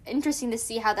interesting to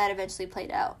see how that eventually played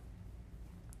out.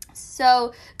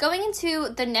 So, going into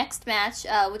the next match,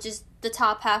 which is the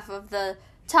top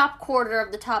quarter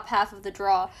of the top half of the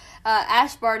draw,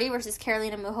 Ash Barty versus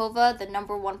Karolina Muchova, the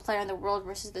number 1 player in the world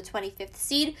versus the 25th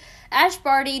seed. Ash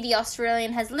Barty, the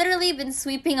Australian, has literally been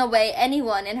sweeping away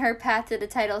anyone in her path to the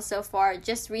title so far,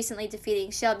 just recently defeating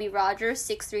Shelby Rogers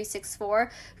 6-3,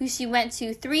 6-4, who she went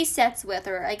to 3 sets with,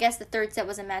 or I guess the third set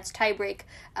was a match tiebreak,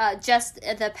 just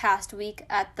the past week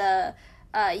at the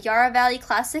Yarra Valley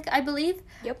Classic, I believe.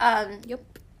 Yep.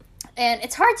 And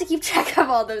it's hard to keep track of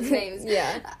all those names.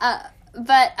 Yeah.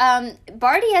 But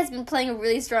Barty has been playing a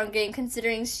really strong game,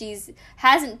 considering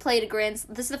hasn't played this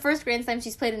is the first Grand Slam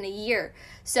she's played in a year.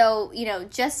 So,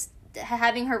 just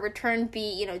having her return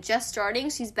be, just starting,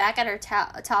 she's back at her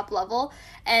top level.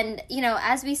 And,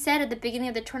 as we said at the beginning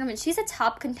of the tournament, she's a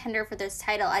top contender for this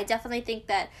title. I definitely think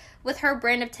that with her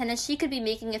brand of tennis, she could be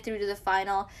making it through to the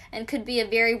final and could be a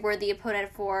very worthy opponent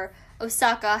for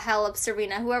Osaka, Halep,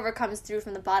 Serena, whoever comes through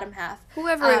from the bottom half.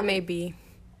 Whoever it may be.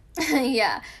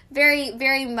 Yeah, very,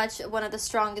 very much one of the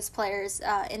strongest players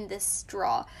in this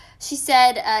draw. She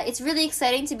said, it's really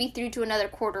exciting to be through to another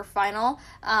quarterfinal.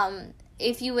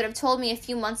 If you would have told me a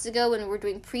few months ago when we were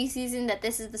doing preseason that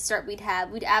this is the start we'd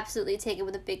absolutely take it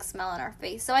with a big smile on our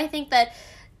face. So I think that,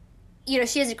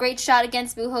 she has a great shot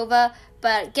against Muchova,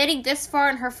 but getting this far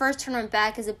in her first tournament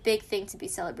back is a big thing to be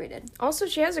celebrated. Also,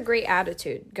 she has a great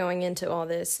attitude going into all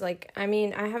this. I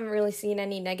haven't really seen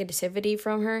any negativity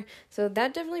from her, so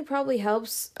that definitely probably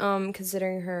helps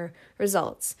considering her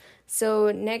results.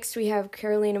 So next we have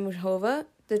Karolina Muchova,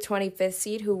 the 25th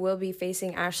seed, who will be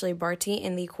facing Ashley Barty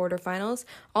in the quarterfinals.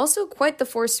 Also quite the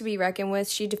force to be reckoned with.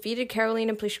 She defeated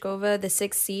Karolina Pliskova, the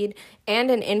 6th seed,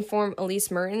 and an in-form Elise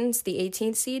Mertens, the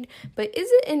 18th seed. But is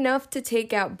it enough to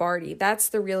take out Barty? That's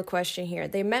the real question here.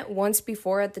 They met once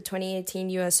before at the 2018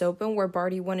 US Open, where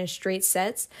Barty won in straight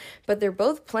sets, but they're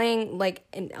both playing like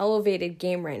an elevated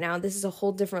game right now. This is a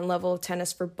whole different level of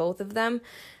tennis for both of them.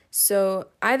 So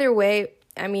either way,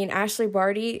 Ashley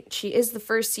Barty, she is the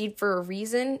first seed for a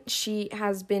reason. She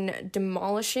has been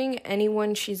demolishing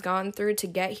anyone she's gone through to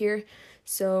get here.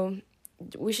 So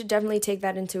we should definitely take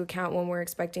that into account when we're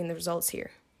expecting the results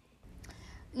here.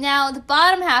 Now, the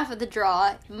bottom half of the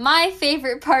draw, my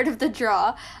favorite part of the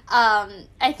draw,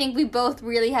 I think we both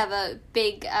really have a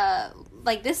big...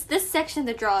 this section of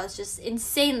the draw is just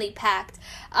insanely packed.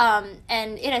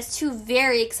 And it has 2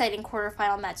 very exciting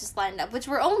quarterfinal matches lined up, which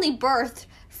were only birthed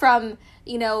from,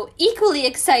 equally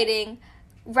exciting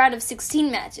round of 16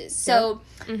 matches. So,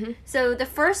 So the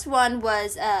first one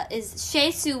is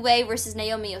Shea Su Wei versus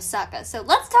Naomi Osaka. So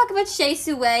let's talk about Shea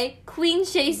Su Wei, Queen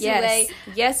Shea Su Wei.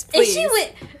 Yes, please.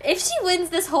 If she wins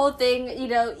this whole thing,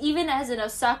 even as an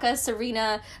Osaka,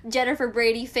 Serena, Jennifer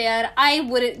Brady fan, I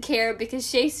wouldn't care, because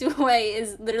Shea Su Wei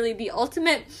is literally the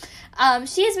ultimate.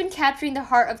 She has been capturing the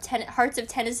hearts of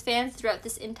tennis fans throughout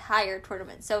this entire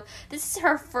tournament. So this is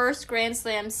her first Grand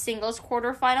Slam singles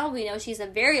quarterfinal. We know she's a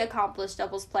very accomplished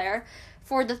doubles player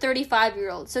for the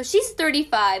 35-year-old. So she's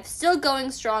 35, still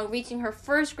going strong, reaching her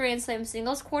first Grand Slam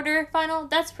singles quarterfinal.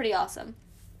 That's pretty awesome.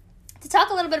 To talk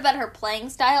a little bit about her playing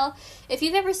style, if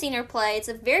you've ever seen her play, it's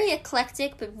a very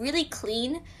eclectic but really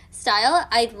clean style.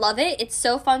 I love it. It's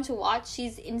so fun to watch.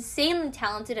 She's insanely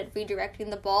talented at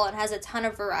redirecting the ball and has a ton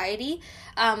of variety,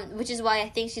 which is why I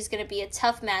think she's going to be a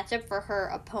tough matchup for her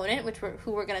opponent,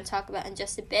 who we're going to talk about in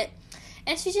just a bit.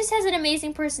 And she just has an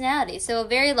amazing personality, so a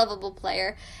very lovable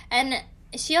player. And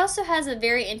she also has a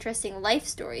very interesting life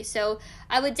story, so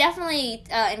I would definitely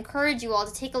encourage you all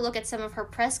to take a look at some of her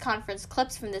press conference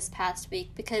clips from this past week,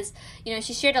 because,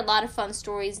 she shared a lot of fun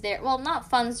stories there. Well, not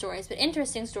fun stories, but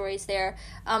interesting stories there,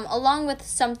 along with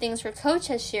some things her coach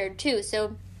has shared too.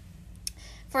 So,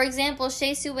 for example,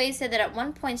 Shea Su Wei said that at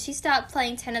one point she stopped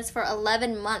playing tennis for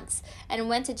 11 months and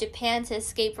went to Japan to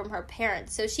escape from her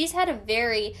parents. So she's had a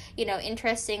very,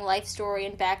 interesting life story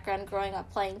and background growing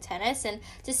up playing tennis, and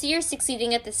to see her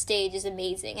succeeding at this stage is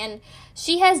amazing. And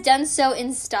she has done so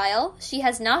in style. She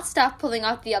has not stopped pulling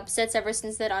off the upsets ever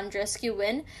since that Andreescu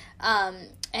win.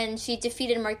 And she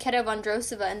defeated Marketa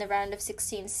Vondrousova in the round of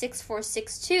 16, 6-4,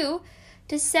 6-2,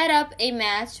 to set up a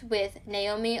match with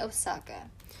Naomi Osaka.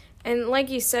 And like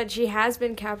you said, she has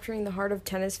been capturing the heart of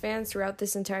tennis fans throughout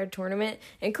this entire tournament,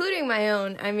 including my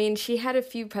own. I mean, she had a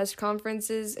few press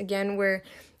conferences, again, where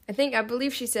I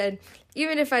believe she said,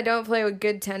 even if I don't play with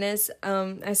good tennis,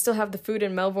 I still have the food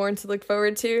in Melbourne to look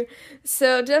forward to.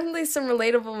 So definitely some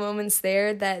relatable moments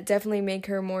there that definitely make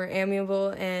her more amiable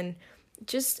and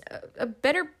just a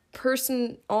better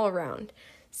person all around.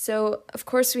 So, of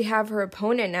course, we have her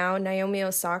opponent now, Naomi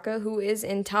Osaka, who is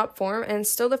in top form and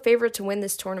still the favorite to win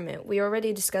this tournament. We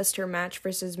already discussed her match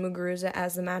versus Muguruza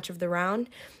as the match of the round.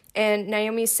 And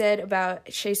Naomi said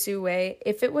about Shea Su Wei,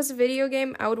 if it was a video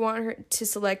game, I would want to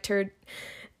select her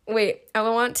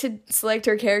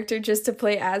character just to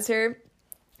play as her.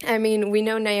 I mean, we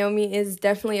know Naomi is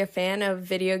definitely a fan of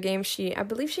video games. I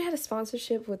believe she had a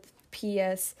sponsorship with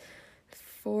PS4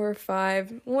 or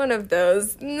 5, one of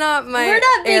those. Not my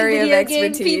area of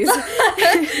expertise.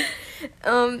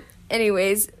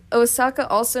 Anyways, Osaka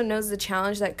also knows the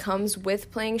challenge that comes with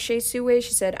playing Shea Su Wei.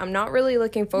 She said, I'm not really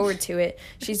looking forward to it.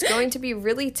 She's going to be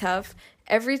really tough.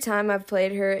 Every time I've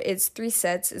played her, it's 3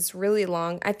 sets. It's really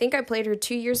long. I think I played her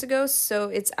 2 years ago, so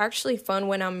it's actually fun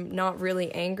when I'm not really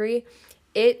angry.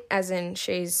 It, as in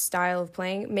Shea's style of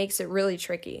playing, makes it really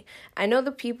tricky. I know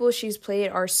the people she's played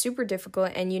are super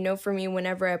difficult, and for me,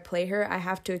 whenever I play her, I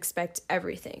have to expect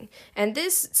everything. And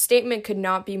this statement could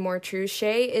not be more true.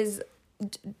 Shea is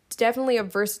definitely a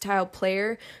versatile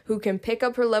player who can pick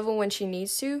up her level when she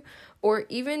needs to, or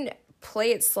even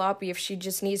play it sloppy if she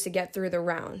just needs to get through the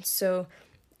round. So,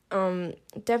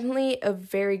 definitely a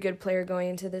very good player going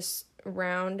into this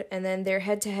round, and then their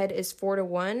head-to-head is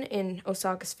 4-1 in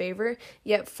Osaka's favor,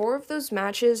 yet 4 of those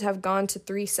matches have gone to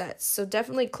 3 sets, so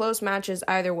definitely close matches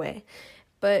either way.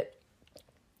 But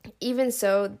even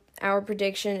so, our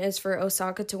prediction is for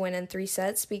Osaka to win in 3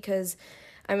 sets because,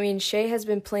 Shea has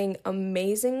been playing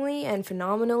amazingly and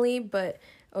phenomenally, but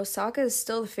Osaka is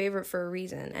still the favorite for a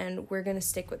reason, and we're going to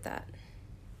stick with that.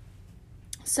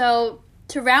 So,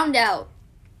 to round out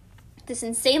this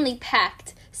insanely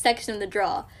packed section of the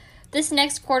draw, this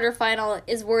next quarterfinal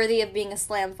is worthy of being a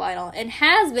slam final and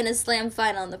has been a slam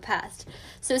final in the past.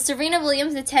 So Serena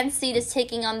Williams, the 10th seed, is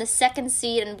taking on the 2nd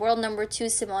seed and world number 2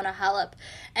 Simona Halep.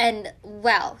 And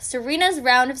wow, Serena's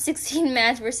round of 16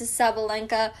 match versus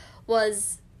Sabalenka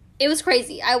was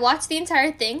crazy. I watched the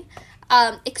entire thing.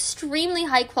 Extremely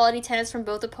high quality tennis from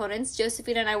both opponents.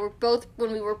 Josephine and I were both,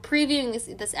 when we were previewing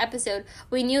this episode,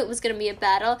 we knew it was going to be a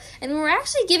battle, and we were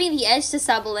actually giving the edge to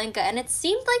Sabalenka, and it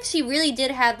seemed like she really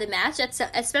did have the match,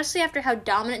 especially after how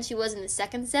dominant she was in the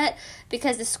second set,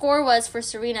 because the score was for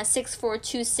Serena 6-4,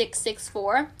 2-6,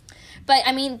 6-4. But,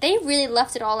 they really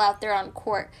left it all out there on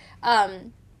court.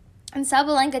 And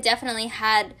Sabalenka definitely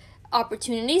had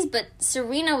opportunities, but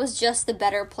Serena was just the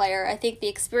better player. I think the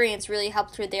experience really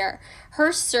helped her there.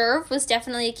 Her serve was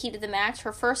definitely a key to the match.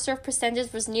 Her first serve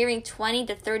percentage was nearing 20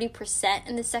 to 30%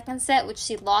 in the second set, which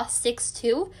she lost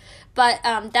 6-2. But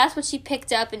that's what she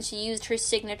picked up, and she used her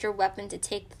signature weapon to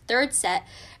take the third set.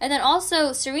 And then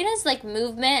also, Serena's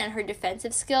movement and her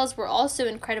defensive skills were also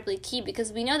incredibly key,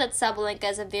 because we know that Sabalenka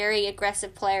is a very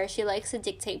aggressive player. She likes to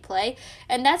dictate play,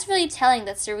 and that's really telling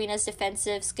that Serena's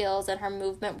defensive skills and her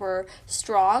movement were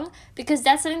strong, because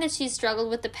that's something that she's struggled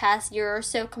with the past year or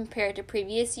so compared to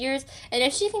previous years. And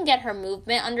if she can get her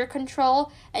movement under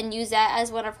control and use that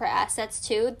as one of her assets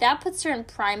too, that puts her in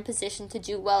prime position to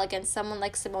do well against someone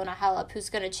like Simona Halep, who's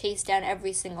going to chase down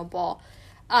every single ball.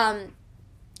 The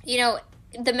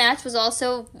match was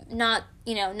also not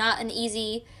an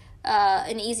easy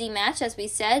match, as we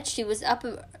said. She was up.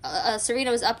 Serena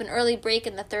was up an early break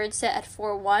in the third set at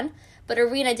 4-1, but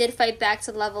Arena did fight back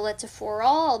to level it to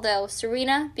 4-all. Although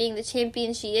Serena, being the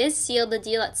champion she is, sealed the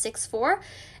deal at 6-4,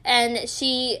 and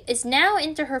she is now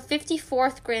into her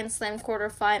 54th Grand Slam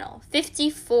quarterfinal.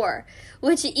 54,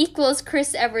 which equals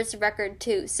Chris Evert's record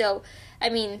too. So,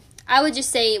 I would just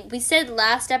say, we said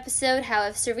last episode how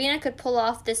if Serena could pull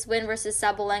off this win versus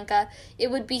Sabalenka,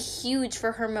 it would be huge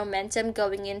for her momentum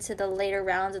going into the later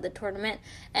rounds of the tournament,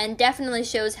 and definitely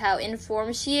shows how in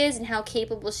form she is and how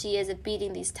capable she is of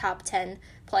beating these top 10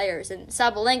 players. And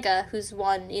Sabalenka, who's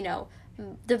won,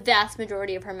 the vast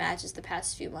majority of her matches the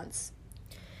past few months.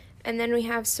 And then we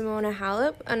have Simona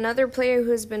Halep, another player who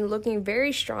has been looking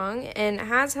very strong and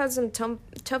has had some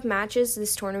tough matches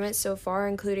this tournament so far,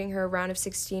 including her round of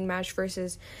 16 match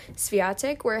versus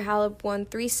Swiatek, where Halep won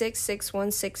 3-6,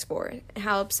 6-1, 6-4.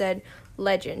 Halep said,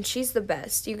 "Legend, she's the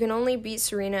best. You can only beat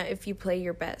Serena if you play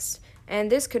your best."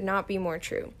 And this could not be more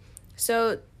true.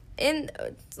 So,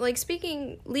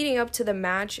 leading up to the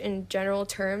match in general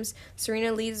terms,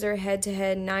 Serena leads their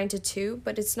head-to-head 9-2,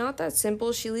 but it's not that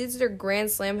simple. She leads their Grand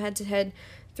Slam head-to-head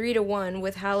 3-1,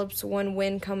 with Halep's one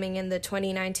win coming in the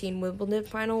 2019 Wimbledon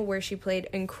final, where she played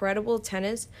incredible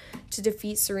tennis to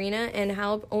defeat Serena, and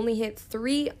Halep only hit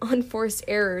 3 unforced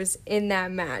errors in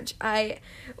that match. Okay.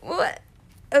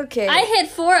 I hit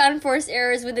 4 unforced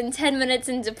errors within 10 minutes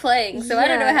into playing, so I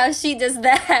don't know how she does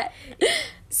that.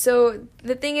 So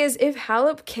the thing is, if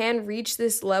Halep can reach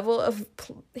this level of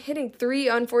hitting 3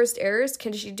 unforced errors,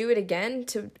 can she do it again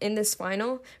in this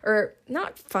final? Or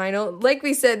not final, like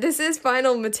we said, this is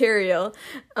final material.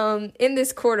 In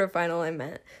this quarterfinal, I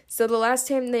meant. So the last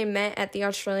time they met at the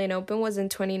Australian Open was in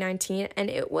 2019, and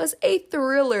it was a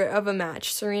thriller of a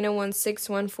match. Serena won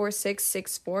 6-1,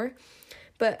 4-6, 6-4.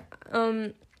 But,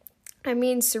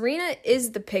 Serena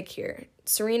is the pick here.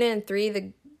 Serena in 3,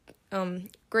 the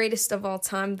greatest of all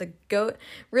time, the GOAT,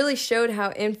 really showed how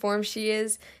in form she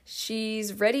is.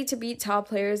 She's ready to beat top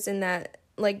players in that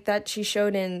she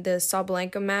showed in the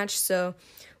Sabalenka match. So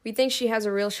we think she has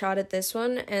a real shot at this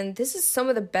one. And this is some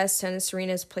of the best tennis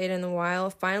Serena's played in a while.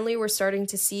 Finally, we're starting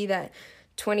to see that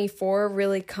 24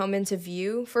 really come into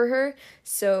view for her.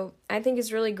 So I think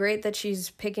it's really great that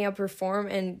she's picking up her form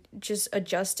and just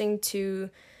adjusting to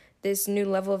this new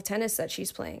level of tennis that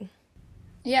she's playing.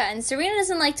 Yeah, and Serena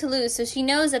doesn't like to lose, so she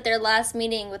knows that their last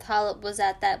meeting with Halep was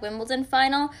at that Wimbledon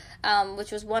final,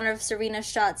 which was one of Serena's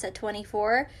shots at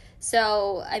 24.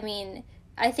 So, I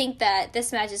think that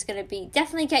this match is going to be,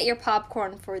 definitely get your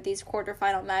popcorn for these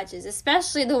quarterfinal matches,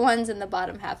 especially the ones in the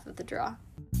bottom half of the draw.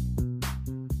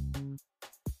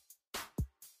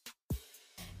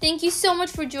 Thank you so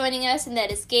much for joining us, and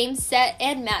that is game, set,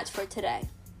 and match for today.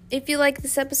 If you like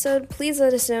this episode, please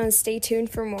let us know and stay tuned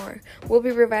for more. We'll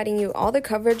be providing you all the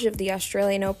coverage of the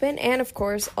Australian Open and, of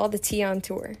course, all the tea on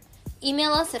tour.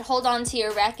 Email us at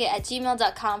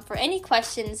holdontoyourracket@gmail.com for any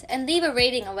questions, and leave a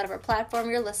rating on whatever platform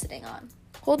you're listening on.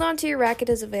 Hold On To Your Racket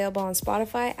is available on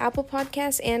Spotify, Apple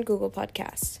Podcasts, and Google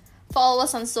Podcasts. Follow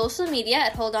us on social media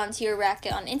at Hold On To Your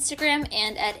Racket on Instagram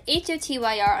and at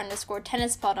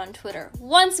HOTYR_tennispod on Twitter,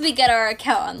 once we get our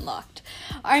account unlocked.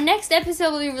 Our next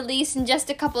episode will be released in just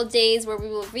a couple days, where we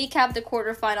will recap the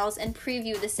quarterfinals and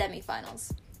preview the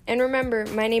semifinals. And remember,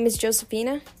 my name is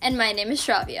Josephina. And my name is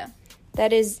Shravya.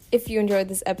 That is, if you enjoyed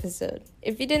this episode.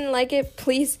 If you didn't like it,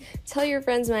 please tell your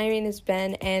friends my name is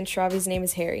Ben and Shravi's name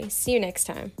is Harry. See you next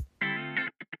time.